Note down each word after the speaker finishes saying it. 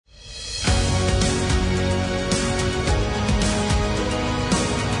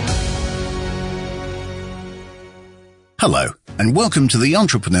Hello, and welcome to the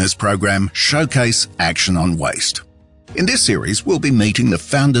Entrepreneurs Program Showcase Action on Waste. In this series, we'll be meeting the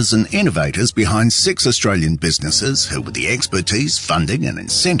founders and innovators behind 6 Australian businesses who, with the expertise, funding and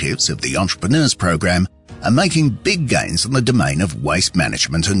incentives of the Entrepreneurs Program, are making big gains in the domain of waste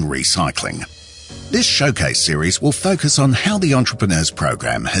management and recycling. This showcase series will focus on how the Entrepreneurs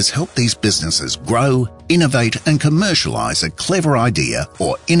Program has helped these businesses grow, innovate and commercialise a clever idea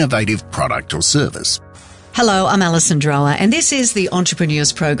or innovative product or service. Hello, I'm Alison Drower, and this is the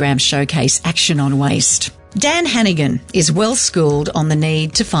Entrepreneurs Program Showcase Action on Waste. Dan Hannigan is well schooled on the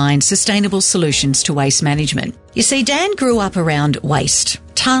need to find sustainable solutions to waste management. You see, Dan grew up around waste.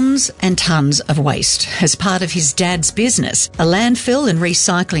 Tons and tons of waste as part of his dad's business, a landfill and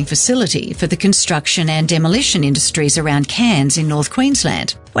recycling facility for the construction and demolition industries around Cairns in North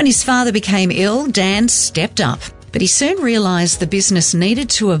Queensland. When his father became ill, Dan stepped up. But he soon realised the business needed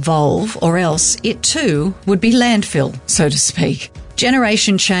to evolve or else it too would be landfill, so to speak.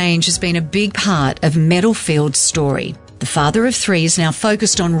 Generation change has been a big part of Meadowfield's story. The father of 3 is now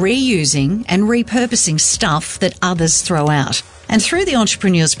focused on reusing and repurposing stuff that others throw out. And through the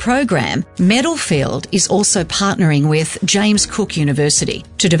Entrepreneurs Program, Meadowfield is also partnering with James Cook University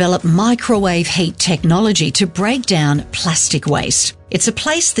to develop microwave heat technology to break down plastic waste. It's a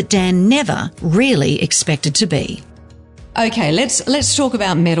place that Dan never really expected to be. Okay, let's talk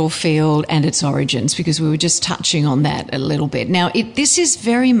about Meadowfield and its origins, because we were just touching on that a little bit. Now, this is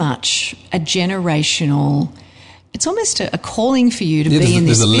very much a generational. It's almost a calling for you to be in this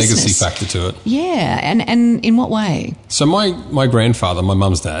business. There's a legacy factor to it. Yeah, and in what way? So my grandfather, my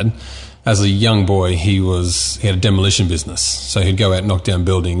mum's dad, as a young boy, he had a demolition business. So he'd go out and knock down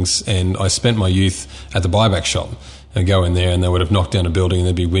buildings, and I spent my youth at the buyback shop. I'd go in there and they would have knocked down a building and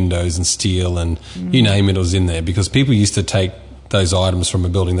there'd be windows and steel and you name it was in there, because people used to take those items from a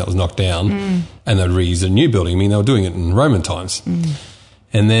building that was knocked down and they'd reuse a new building. I mean, they were doing it in Roman times.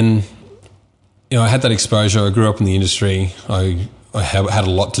 And then, I had that exposure. I grew up in the industry. I had a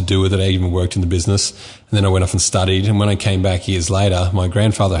lot to do with it. I even worked in the business. And then I went off and studied. And when I came back years later, my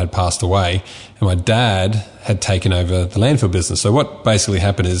grandfather had passed away and my dad had taken over the landfill business. So what basically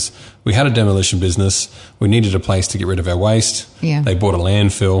happened is we had a demolition business. We needed a place to get rid of our waste. Yeah. They bought a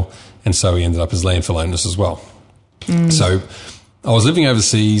landfill. And so we ended up as landfill owners as well. So I was living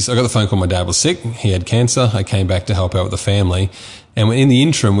overseas. I got the phone call my dad was sick. He had cancer. I came back to help out with the family. And in the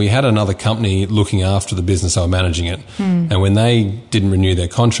interim, we had another company looking after the business. I was managing it. And when they didn't renew their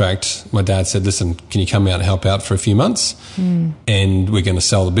contract, my dad said, listen, can you come out and help out for a few months? And we're going to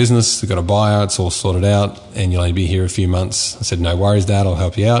sell the business. We've got a buyer. It's all sorted out. And you'll only be here a few months. I said, no worries, Dad. I'll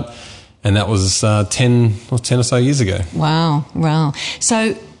help you out. And that was 10 or so years ago. Wow.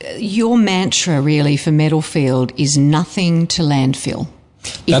 So your mantra really for Meadowfield is nothing to landfill,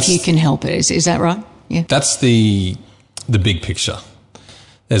 if you can help it. Is that right? Yeah. That's the big picture.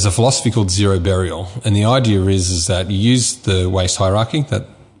 There's a philosophy called zero burial, and the idea is that you use the waste hierarchy that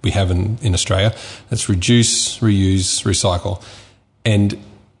we have in Australia. That's reduce, reuse, recycle. And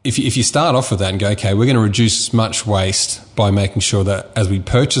if you start off with that and go, okay, we're going to reduce as much waste by making sure that as we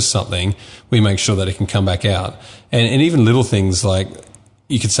purchase something, we make sure that it can come back out. And even little things like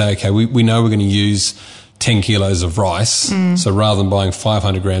you could say, okay, we know we're going to use 10 kilos of rice. So rather than buying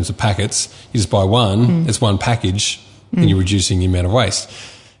 500 grams of packets, you just buy one. It's one package. And you're reducing the amount of waste.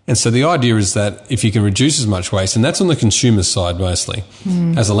 And so the idea is that if you can reduce as much waste, and that's on the consumer side mostly,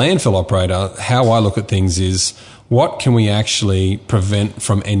 as a landfill operator, how I look at things is what can we actually prevent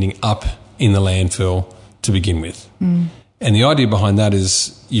from ending up in the landfill to begin with? And the idea behind that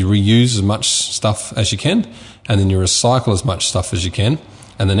is you reuse as much stuff as you can, and then you recycle as much stuff as you can.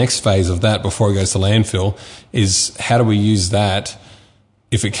 And the next phase of that before it goes to landfill is how do we use that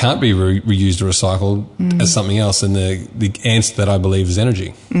if it can't be reused or recycled as something else? And the answer that I believe is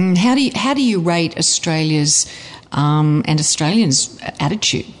energy. How do you rate Australia's and Australians'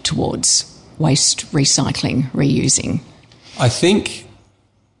 attitude towards waste recycling, reusing? I think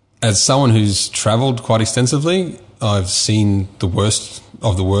as someone who's travelled quite extensively, I've seen the worst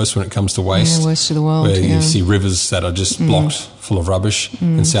of the worst when it comes to waste. Yeah, worst of the world. Where you see rivers that are just blocked full of rubbish.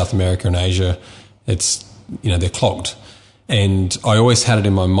 In South America and Asia, it's, they're clogged. And I always had it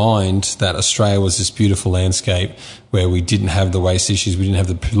in my mind that Australia was this beautiful landscape where we didn't have the waste issues, we didn't have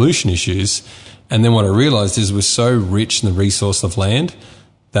the pollution issues. And then what I realised is we're so rich in the resource of land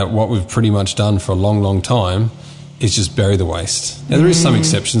that what we've pretty much done for a long, long time is just bury the waste. Now, there is some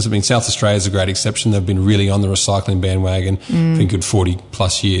exceptions. I mean, South Australia is a great exception. They've been really on the recycling bandwagon for a good 40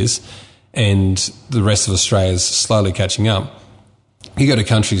 plus years. And the rest of Australia is slowly catching up. You go to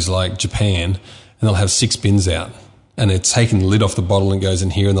countries like Japan and they'll have 6 bins out. and they're taking the lid off the bottle and goes in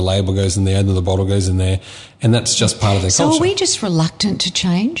here, and the label goes in there, and then the bottle goes in there, and that's just part of their culture. So are we just reluctant to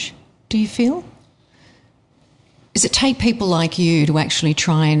change, do you feel? Does it take people like you to actually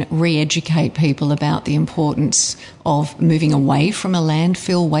try and re-educate people about the importance of moving away from a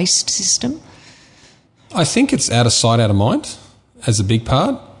landfill waste system? I think it's out of sight, out of mind as a big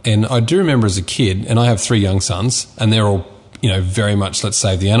part. And I do remember as a kid, and I have 3 young sons, and they're all, very much, let's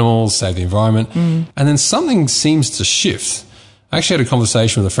save the animals, save the environment. And then something seems to shift. I actually had a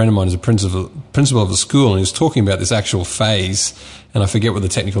conversation with a friend of mine who's a principal of a school, and he was talking about this actual phase, and I forget what the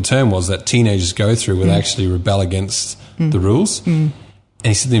technical term was, that teenagers go through where they actually rebel against the rules. And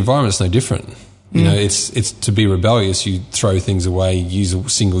he said the environment's no different. It's to be rebellious, you throw things away, use a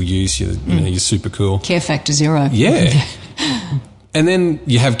single use, you're super cool. Care factor 0. Yeah. And then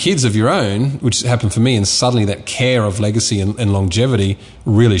you have kids of your own, which happened for me, and suddenly that care of legacy and longevity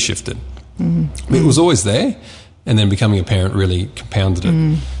really shifted. It was always there, and then becoming a parent really compounded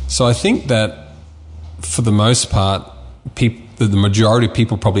it. So I think that for the most part, the majority of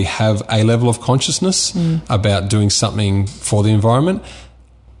people probably have a level of consciousness about doing something for the environment.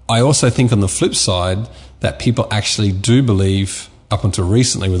 I also think on the flip side that people actually do believe, up until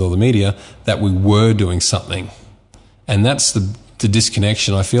recently with all the media, that we were doing something. And that's the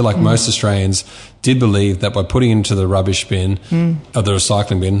disconnection. I feel like most Australians did believe that by putting into the rubbish bin, or the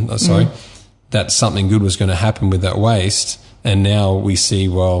recycling bin, that something good was going to happen with that waste. And now we see,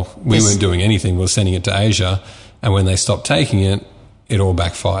 well, we weren't doing anything. We were sending it to Asia. And when they stopped taking it, it all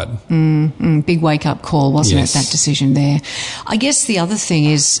backfired. Big wake-up call, wasn't it, that decision there? I guess the other thing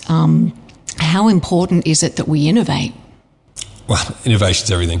is how important is it that we innovate? Well, innovation's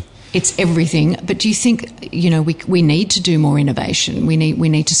everything. It's everything. But do you think, we need to do more innovation? We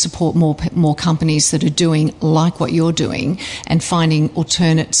need to support more companies that are doing like what you're doing and finding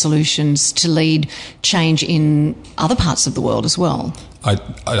alternate solutions to lead change in other parts of the world as well? I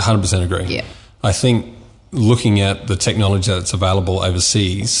 100% agree. Yeah. I think looking at the technology that's available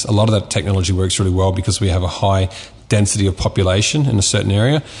overseas, a lot of that technology works really well because we have a high density of population in a certain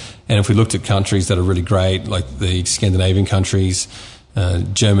area. And if we looked at countries that are really great, like the Scandinavian countries,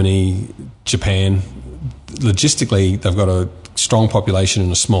 Germany, Japan, logistically, they've got a strong population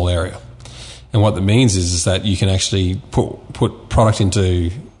in a small area. And what that means is that you can actually put product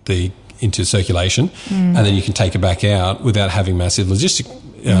into circulation, and then you can take it back out without having massive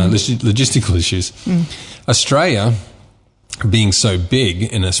logistical issues. Australia, being so big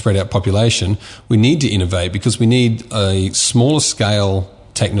in a spread out population, we need to innovate because we need a smaller scale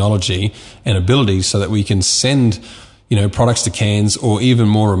technology and ability so that we can send products to cans or even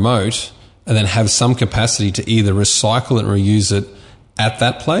more remote, and then have some capacity to either recycle and reuse it at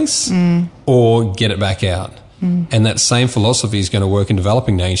that place or get it back out. And that same philosophy is going to work in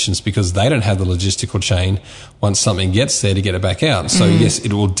developing nations because they don't have the logistical chain once something gets there to get it back out. So yes,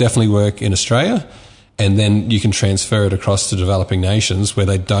 it will definitely work in Australia, and then you can transfer it across to developing nations where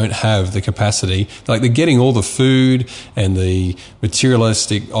they don't have the capacity. Like, they're getting all the food and the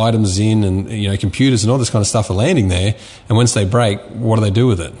materialistic items in, and computers and all this kind of stuff are landing there, and once they break, what do they do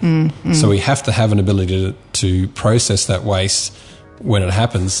with it? So we have to have an ability to process that waste when it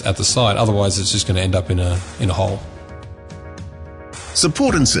happens at the site. Otherwise, it's just going to end up in a hole.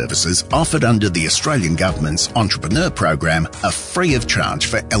 Support and services offered under the Australian Government's Entrepreneur Program are free of charge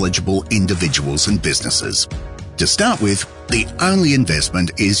for eligible individuals and businesses. To start with, the only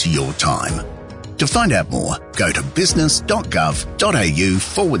investment is your time. To find out more, go to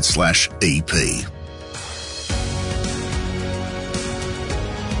business.gov.au/EP.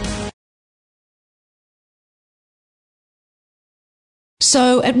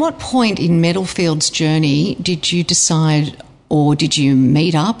 So at what point in Meadowfield's journey did you decide, or did you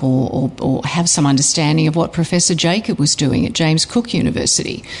meet up or have some understanding of what Professor Jacob was doing at James Cook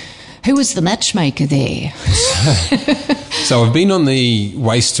University? Who was the matchmaker there? So I've been on the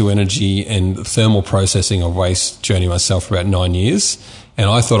waste to energy and thermal processing of waste journey myself for about 9 years. And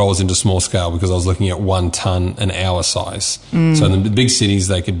I thought I was into small scale because I was looking at 1 tonne an hour size. So in the big cities,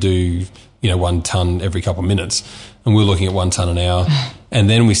 they could do 1 tonne every couple of minutes. And we were looking at 1 tonne an hour. And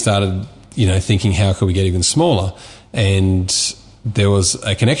then we started, thinking, how could we get even smaller? And there was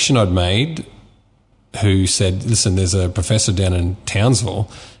a connection I'd made who said, listen, there's a professor down in Townsville,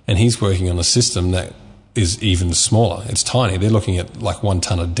 and he's working on a system that is even smaller. It's tiny. They're looking at like 1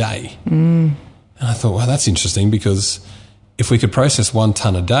 tonne a day. And I thought, well, that's interesting, because if we could process 1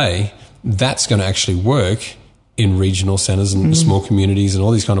 tonne a day, that's going to actually work in regional centres and small communities and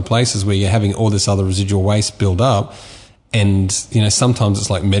all these kind of places where you're having all this other residual waste build up. And, sometimes it's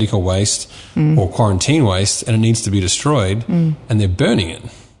like medical waste or quarantine waste, and it needs to be destroyed, and they're burning it.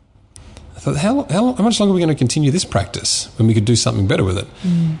 I thought, how much longer are we going to continue this practice when we could do something better with it?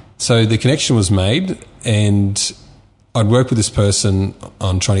 So the connection was made, and I'd worked with this person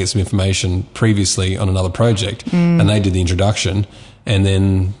on trying to get some information previously on another project, and they did the introduction, and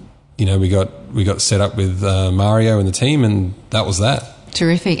then, you know, we got set up with Mario and the team, and that was that.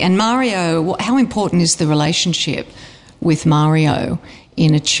 Terrific. And Mario, how important is the relationship with Mario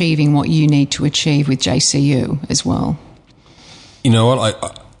in achieving what you need to achieve with JCU as well? You know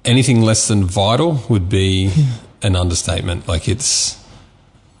what? Anything less than vital would be an understatement. Like, it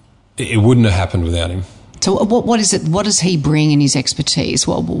wouldn't have happened without him. So what is it? What does he bring in his expertise?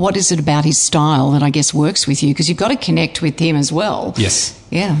 What is it about his style that I guess works with you? Because you've got to connect with him as well. Yes.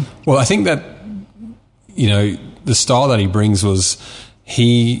 Yeah. Well, I think that, you know, the style that he brings was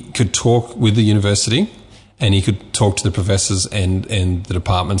he could talk with the university, and he could talk to the professors and the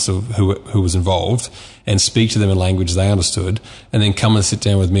departments of who was involved, and speak to them in language they understood, and then come and sit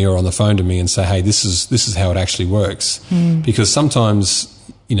down with me or on the phone to me and say, hey, this is how it actually works. Because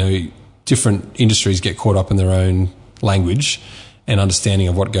sometimes, you know, different industries get caught up in their own language and understanding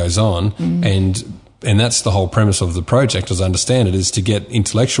of what goes on, and that's the whole premise of the project, as I understand it, is to get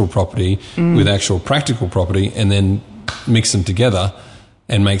intellectual property with actual practical property, and then mix them together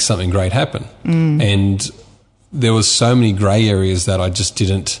and make something great happen. And there was so many grey areas that I just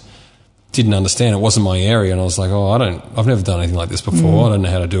didn't understand. It wasn't my area, and I was like, I've never done anything like this before. I don't know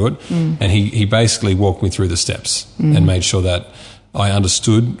how to do it. And he basically walked me through the steps and made sure that I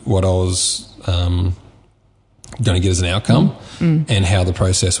understood what I was going to get as an outcome and how the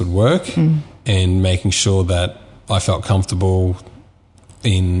process would work, and making sure that I felt comfortable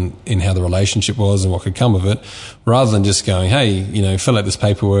in how the relationship was and what could come of it, rather than just going, hey, you know, fill out this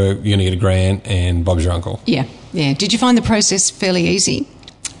paperwork, you're going to get a grant, and Bob's your uncle. Yeah. Did you find the process fairly easy,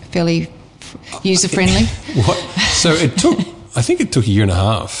 fairly user-friendly? So I think it took a year and a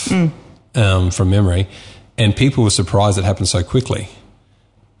half from memory, and people were surprised it happened so quickly.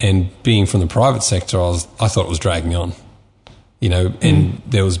 And being from the private sector, I thought it was dragging on, you know, and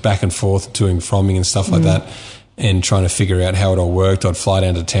there was back and forth, to and fromming and stuff like that, and trying to figure out how it all worked. I'd fly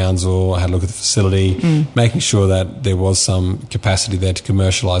down to Townsville, I had a look at the facility, making sure that there was some capacity there to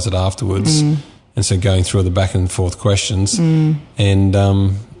commercialise it afterwards. And so going through the back and forth questions. And,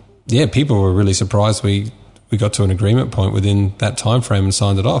 people were really surprised we got to an agreement point within that time frame and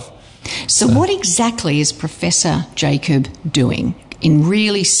signed it off. So what exactly is Professor Jacob doing? In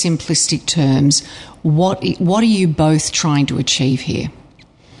really simplistic terms, what are you both trying to achieve here?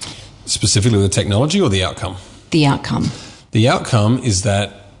 Specifically the technology or the outcome? The outcome. The outcome is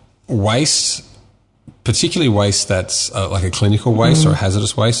that waste, particularly waste that's like a clinical waste or a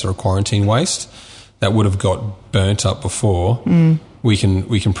hazardous waste or a quarantine waste that would have got burnt up before, we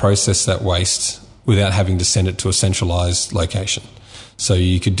can process that waste without having to send it to a centralised location. So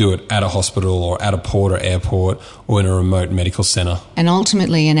you could do it at a hospital or at a port or airport or in a remote medical centre. And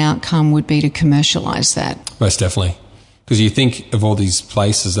ultimately an outcome would be to commercialise that. Most definitely. Because you think of all these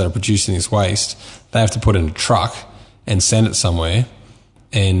places that are producing this waste, they have to put it in a truck and send it somewhere,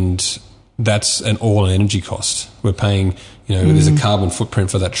 and that's an energy cost. We're paying, you know, there's a carbon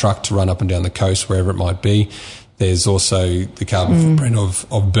footprint for that truck to run up and down the coast, wherever it might be. There's also the carbon footprint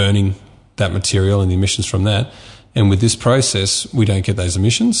of burning that material and the emissions from that. And with this process, we don't get those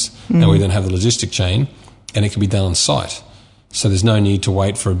emissions, and we don't have the logistic chain, and it can be done on site. So there's no need to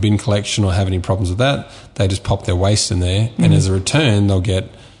wait for a bin collection or have any problems with that. They just pop their waste in there, and as a return, they'll get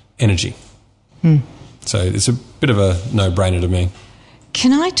energy. So it's a bit of a no-brainer to me.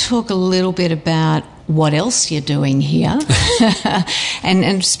 Can I talk a little bit about what else you're doing here?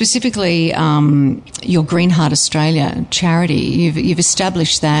 and specifically your Green Heart Australia charity. You've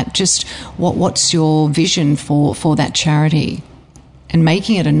established that. Just what's your vision for that charity and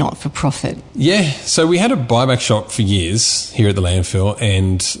making it a not-for-profit? Yeah, so we had a buyback shop for years here at the landfill,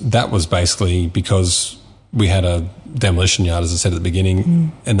 and that was basically because we had a demolition yard, as I said at the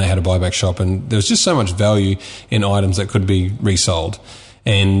beginning, and they had a buyback shop, and there was just so much value in items that could be resold.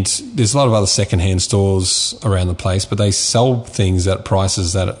 And there's a lot of other second-hand stores around the place, but they sell things at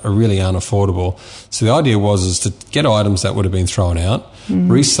prices that are really unaffordable. So the idea was to get items that would have been thrown out,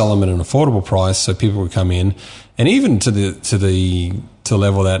 resell them at an affordable price so people would come in, and even to the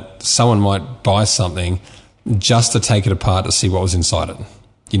level that someone might buy something just to take it apart to see what was inside it.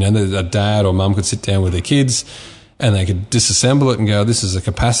 You know, a dad or mum could sit down with their kids and they could disassemble it and go, this is a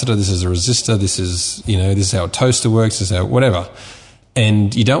capacitor, this is a resistor, this is how a toaster works, this is how whatever.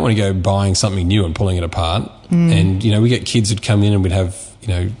 And you don't want to go buying something new and pulling it apart. And, you know, we get kids who'd come in and we'd have, you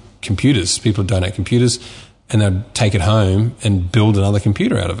know, computers. People donate computers and they'd take it home and build another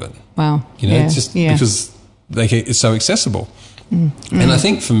computer out of it. Wow. You know, because it's so accessible. And I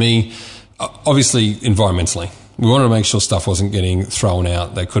think for me, obviously environmentally. We wanted to make sure stuff wasn't getting thrown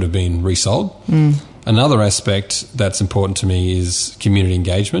out that could have been resold. Another aspect that's important to me is community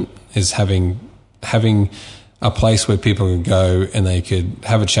engagement, is having a place where people could go and they could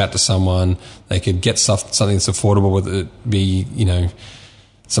have a chat to someone, they could get something that's affordable, whether it be,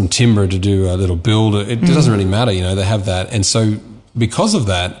 some timber to do a little build. It doesn't really matter, they have that. And so because of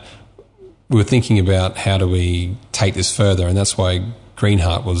that, we were thinking about how do we take this further, and that's why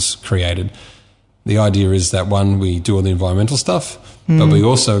Greenheart was created. The idea is that, one, we do all the environmental stuff, but we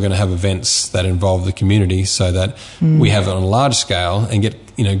also are going to have events that involve the community so that we have it on a large scale and get,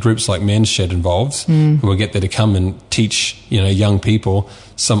 groups like Men's Shed involved, and we'll get there to come and teach, young people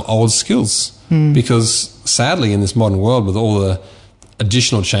some old skills. Because sadly, in this modern world, with all the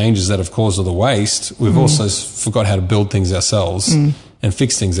additional changes that have caused all the waste, we've also forgot how to build things ourselves and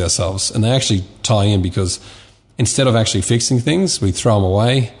fix things ourselves. And they actually tie in, because instead of actually fixing things, we throw them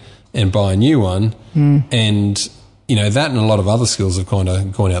away and buy a new one. And, that and a lot of other skills have kind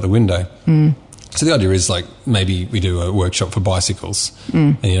of gone out the window. So the idea is, like, maybe we do a workshop for bicycles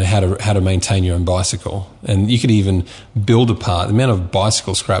and, how to maintain your own bicycle. And you could even build a part. The amount of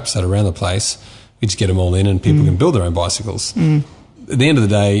bicycle scraps that are around the place, you just get them all in and people can build their own bicycles. At the end of the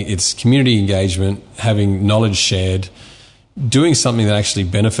day, it's community engagement, having knowledge shared, doing something that actually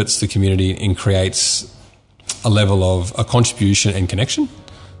benefits the community and creates a level of a contribution and connection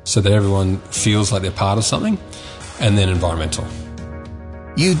so that everyone feels like they're part of something, and then environmental.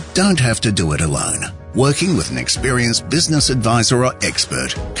 You don't have to do it alone. Working with an experienced business advisor or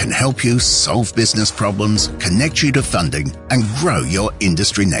expert can help you solve business problems, connect you to funding, and grow your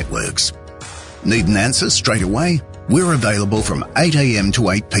industry networks. Need an answer straight away? We're available from 8 a.m.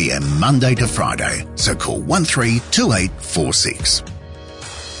 to 8 p.m. Monday to Friday, so call 132846.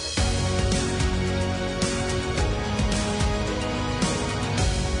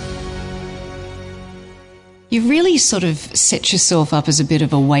 You've really sort of set yourself up as a bit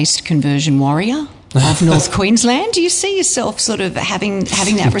of a waste conversion warrior of North Queensland. Do you see yourself sort of having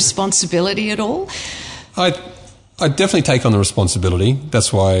that responsibility at all? I definitely take on the responsibility.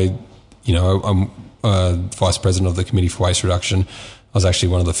 That's why, I'm Vice President of the Committee for Waste Reduction. I was actually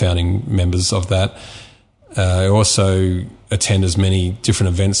one of the founding members of that. I also attend as many different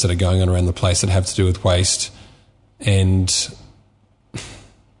events that are going on around the place that have to do with waste. And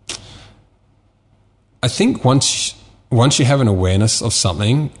I think once you have an awareness of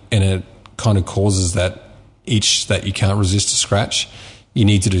something and it kind of causes that itch that you can't resist to scratch, you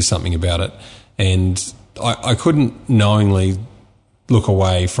need to do something about it. And I couldn't knowingly look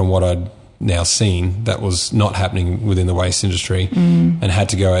away from what I'd now seen that was not happening within the waste industry, and had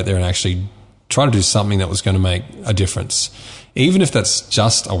to go out there and actually try to do something that was going to make a difference. Even if that's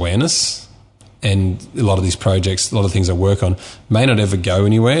just awareness. And a lot of these projects, a lot of things I work on may not ever go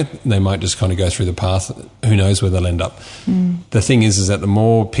anywhere. They might just kind of go through the path. Who knows where they'll end up. The thing is that the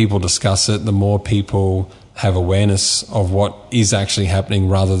more people discuss it, the more people have awareness of what is actually happening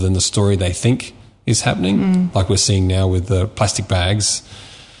rather than the story they think is happening, like we're seeing now with the plastic bags.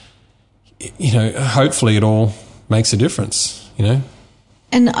 Hopefully it all makes a difference,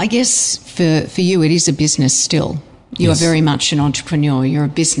 And I guess for you, it is a business still. You are very much an entrepreneur. You're a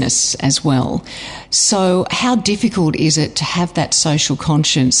business as well. So how difficult is it to have that social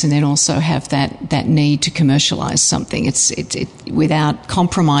conscience and then also have that need to commercialise something? It's without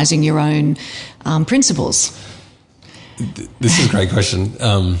compromising your own principles. This is a great question.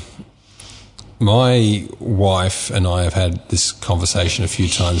 My wife and I have had this conversation a few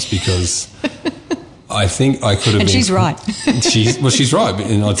times because I think I could have been... And she's right. She's right,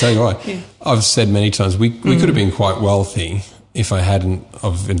 and I'll tell you why. Yeah. I've said many times, we could have been quite wealthy if I hadn't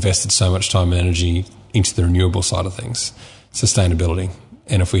have invested so much time and energy into the renewable side of things, sustainability.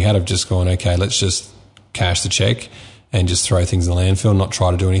 And if we had have just gone, okay, let's just cash the check and just throw things in the landfill, not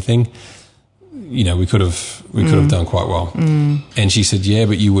try to do anything, we could have done quite well. And she said, yeah,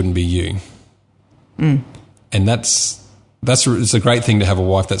 but you wouldn't be you. And it's a great thing to have a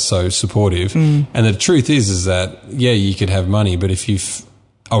wife that's so supportive. And the truth is that, yeah, you could have money, but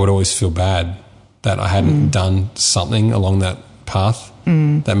I would always feel bad that I hadn't done something along that path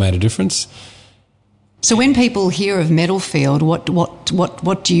that made a difference. So when people hear of Meadowfield,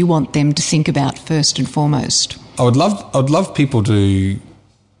 what do you want them to think about first and foremost? I would love people to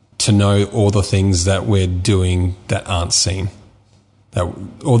know all the things that we're doing that aren't seen. That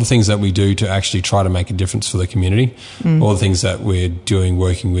all the things that we do to actually try to make a difference for the community, all the things that we're doing,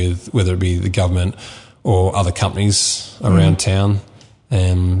 working with, whether it be the government or other companies around town.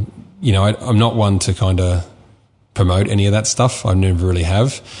 I'm not one to kind of promote any of that stuff. I never really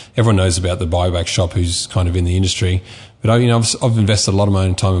have. Everyone knows about the buyback shop who's kind of in the industry, But I've invested a lot of my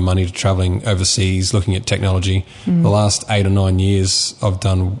own time and money to traveling overseas, looking at technology. The last 8 or 9 years, I've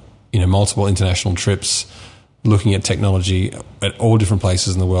done multiple international trips, looking at technology at all different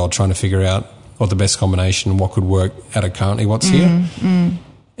places in the world, trying to figure out what the best combination, what could work out of currently what's here.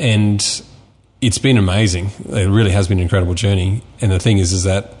 And it's been amazing. It really has been an incredible journey. And the thing is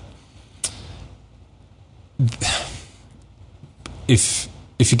that if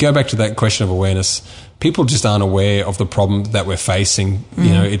you go back to that question of awareness, people just aren't aware of the problem that we're facing.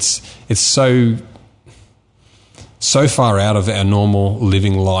 It's so far out of our normal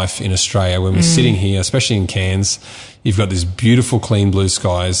living life in Australia. When we're sitting here, especially in Cairns, you've got these beautiful, clean blue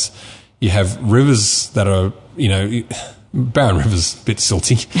skies. You have rivers that are, Barron River's a bit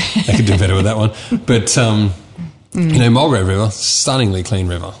silty. They could do better with that one. But, Mulgrave River, stunningly clean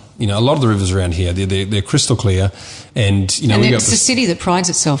river. A lot of the rivers around here, they're crystal clear. And it's a city that prides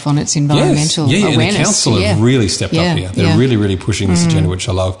itself on its environmental awareness. And the council have really stepped up here. They're really, really pushing this agenda, which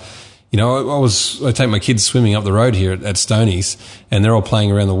I love. I take my kids swimming up the road here at Stonies, and they're all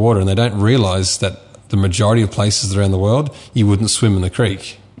playing around the water, and they don't realise that the majority of places around the world, you wouldn't swim in the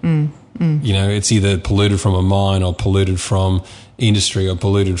creek. It's either polluted from a mine or polluted from industry or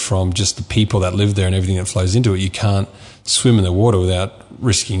polluted from just the people that live there and everything that flows into it. You can't swim in the water without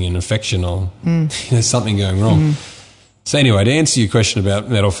risking an infection or something going wrong. So anyway, to answer your question about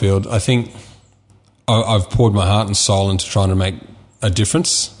Metalfield, I think I've poured my heart and soul into trying to make a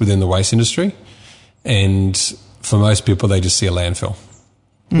difference within the waste industry. And for most people, they just see a landfill,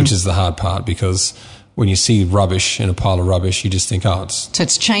 which is the hard part, because when you see rubbish in a pile of rubbish, you just think, it's... So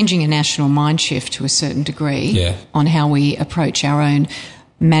it's changing a national mind shift to a certain degree on how we approach our own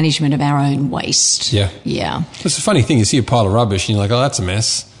management of our own waste. Yeah. It's a funny thing. You see a pile of rubbish and you're like, that's a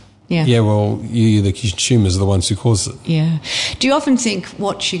mess. Yeah, well, you, the consumers, are the ones who caused it. Yeah. Do you often think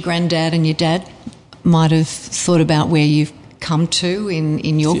what your granddad and your dad might have thought about where you've come to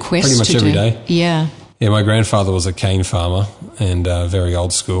in your quest? Pretty much every day. Yeah. Yeah, my grandfather was a cane farmer and a very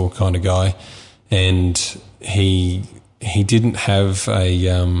old school kind of guy. And he didn't have a...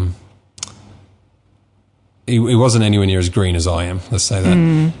 He wasn't anywhere near as green as I am, let's say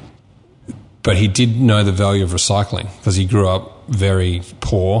that. But he did know the value of recycling, because he grew up very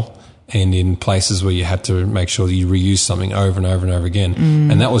poor and in places where you had to make sure that you reuse something over and over and over again.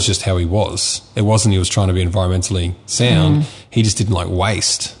 And that was just how he was. It wasn't he was trying to be environmentally sound. He just didn't like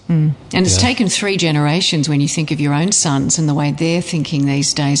waste. And it's taken 3 generations, when you think of your own sons and the way they're thinking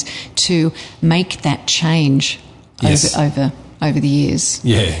these days, to make that change over the years.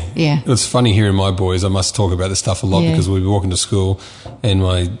 Yeah. It's funny hearing my boys. I must talk about this stuff a lot because we'll be walking to school and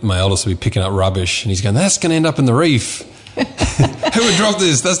my eldest will be picking up rubbish and he's going, that's going to end up in the reef. Who would drop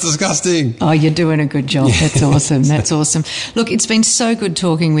this? That's disgusting. Oh, you're doing a good job. That's awesome. That's awesome. Look, it's been so good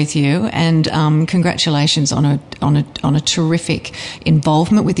talking with you, and congratulations on a terrific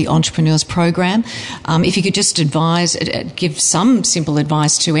involvement with the Entrepreneurs Program. If you could just give some simple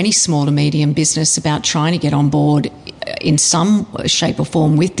advice to any small to medium business about trying to get on board in some shape or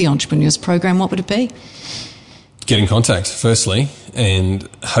form with the Entrepreneurs Program, what would it be? Get in contact, firstly, and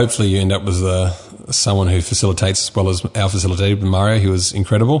hopefully you end up with someone who facilitates as well as our facilitator, Mario, who was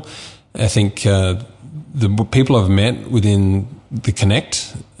incredible. I think the people I've met within the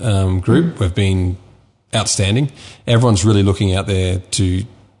Connect group have been outstanding. Everyone's really looking out there to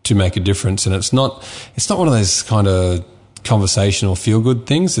make a difference, and it's not one of those kind of conversational feel-good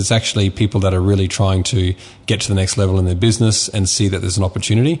things. It's actually people that are really trying to get to the next level in their business and see that there's an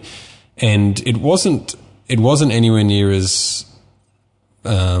opportunity. And it wasn't anywhere near as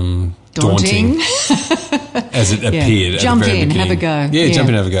daunting as it appeared. Jump at the very in, beginning. have a go. Yeah, jump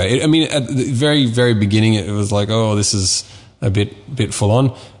in, have a go. At the very, very beginning, it was like, this is a bit full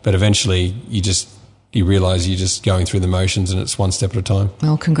on. But eventually, you realise you're just going through the motions, and it's one step at a time.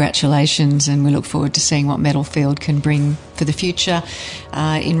 Well, congratulations, and we look forward to seeing what Metalfield can bring for the future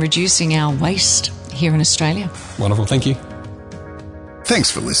in reducing our waste here in Australia. Wonderful, thank you. Thanks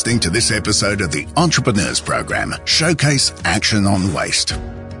for listening to this episode of the Entrepreneurs Program, Showcase Action on Waste.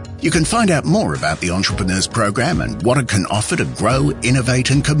 You can find out more about the Entrepreneurs Program and what it can offer to grow, innovate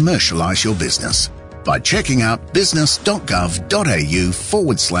and commercialise your business by checking out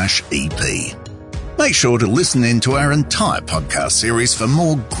business.gov.au/EP. Make sure to listen in to our entire podcast series for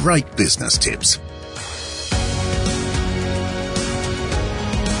more great business tips.